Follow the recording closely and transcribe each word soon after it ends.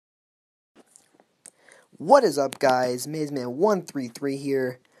What is up, guys? Mazeman133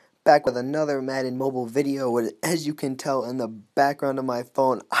 here, back with another Madden mobile video. As you can tell in the background of my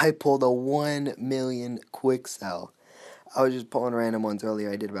phone, I pulled a 1 million quick sell. I was just pulling random ones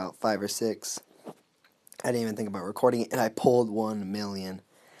earlier. I did about 5 or 6. I didn't even think about recording it, and I pulled 1 million.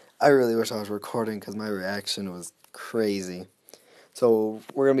 I really wish I was recording because my reaction was crazy. So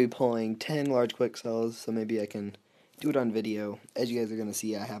we're going to be pulling 10 large quick sells, so maybe I can do it on video. As you guys are going to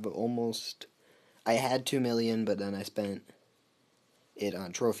see, I had 2 million, but then I spent it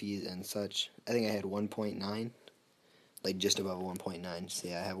on trophies and such. I think I had 1.9, like just above 1.9.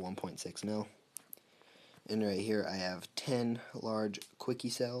 See, I have 1.6 mil. And right here I have 10 large quickie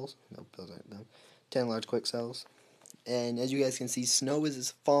cells. Nope, those aren't them. 10 large quick cells. And as you guys can see, snow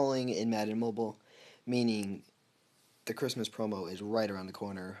is falling in Madden Mobile, meaning the Christmas promo is right around the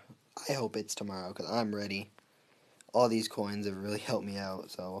corner. I hope it's tomorrow because I'm ready. All these coins have really helped me out,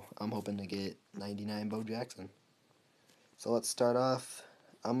 so I'm hoping to get 99 Bo Jackson. So let's start off.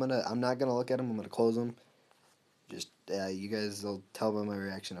 I'm not gonna look at them. I'm gonna close them. Just you guys will tell by my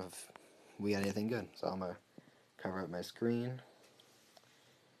reaction if we got anything good. So I'm gonna cover up my screen.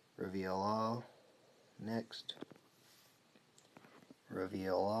 Reveal all. Next.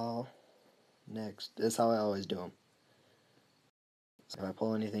 Reveal all. Next. This is how I always do them. So if I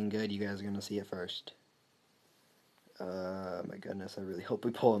pull anything good, you guys are gonna see it first. My goodness, I really hope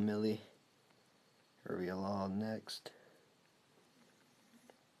we pull a milli. Reveal all next.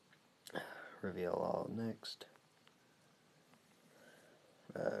 Reveal all next.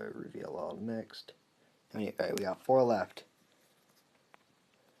 Reveal all next. Alright, we got 4 left.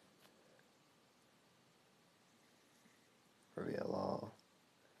 Reveal all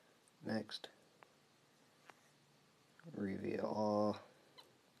next. Reveal all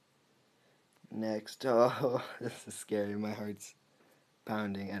next. Oh, this is scary. My heart's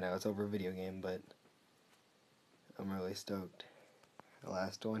pounding. I know it's over a video game, but I'm really stoked. The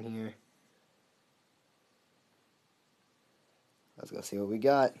last one here. Let's go see what we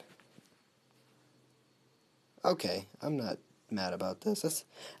got. Okay, I'm not mad about this.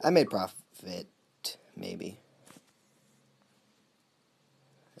 I made profit, maybe.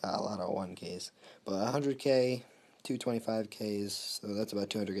 A lot of 1Ks. But 100K, 225Ks, so that's about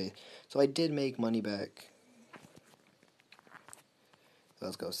 200K. So I did make money back. So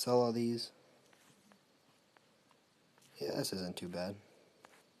let's go sell all these. Yeah, this isn't too bad.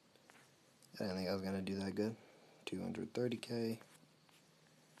 I didn't think I was going to do that good. 230K.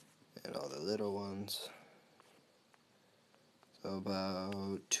 And all the little ones. So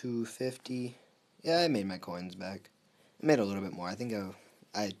about 250. Yeah, I made my coins back. I made a little bit more. I think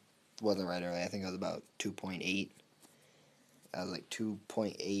I wasn't right earlier. I think I was about 2.8. I was like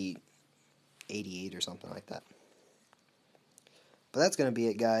 2.888 or something like that. But that's going to be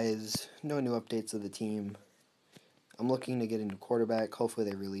it, guys. No new updates of the team. I'm looking to get into quarterback. Hopefully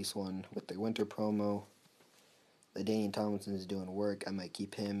they release one with the winter promo. The Daniel Tomlinson is doing work. I might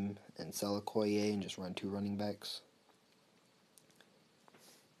keep him and sell Okoye and just run 2 running backs.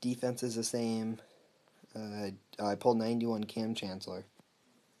 Defense is the same. I pulled 91 Cam Chancellor.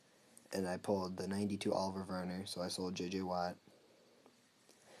 And I pulled the 92 Oliver Werner, so I sold J.J. Watt.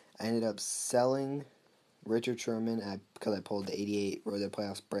 I ended up selling Richard Sherman because I pulled the 88 Road to the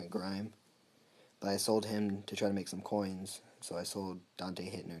Playoffs Brent Grime. But I sold him to try to make some coins, so I sold Dante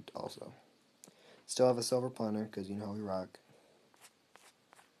Hittner also. Still have a silver punter, because you know how we rock.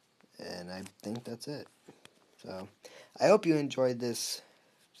 And I think that's it. So, I hope you enjoyed this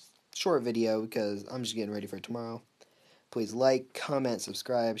short video, because I'm just getting ready for tomorrow. Please like, comment,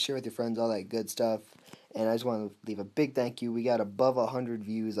 subscribe, share with your friends, all that good stuff. And I just want to leave a big thank you. We got above 100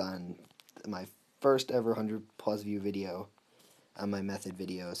 views on my first ever 100 plus view video on my method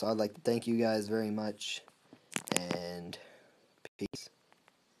video. So I'd like to thank you guys very much. And peace.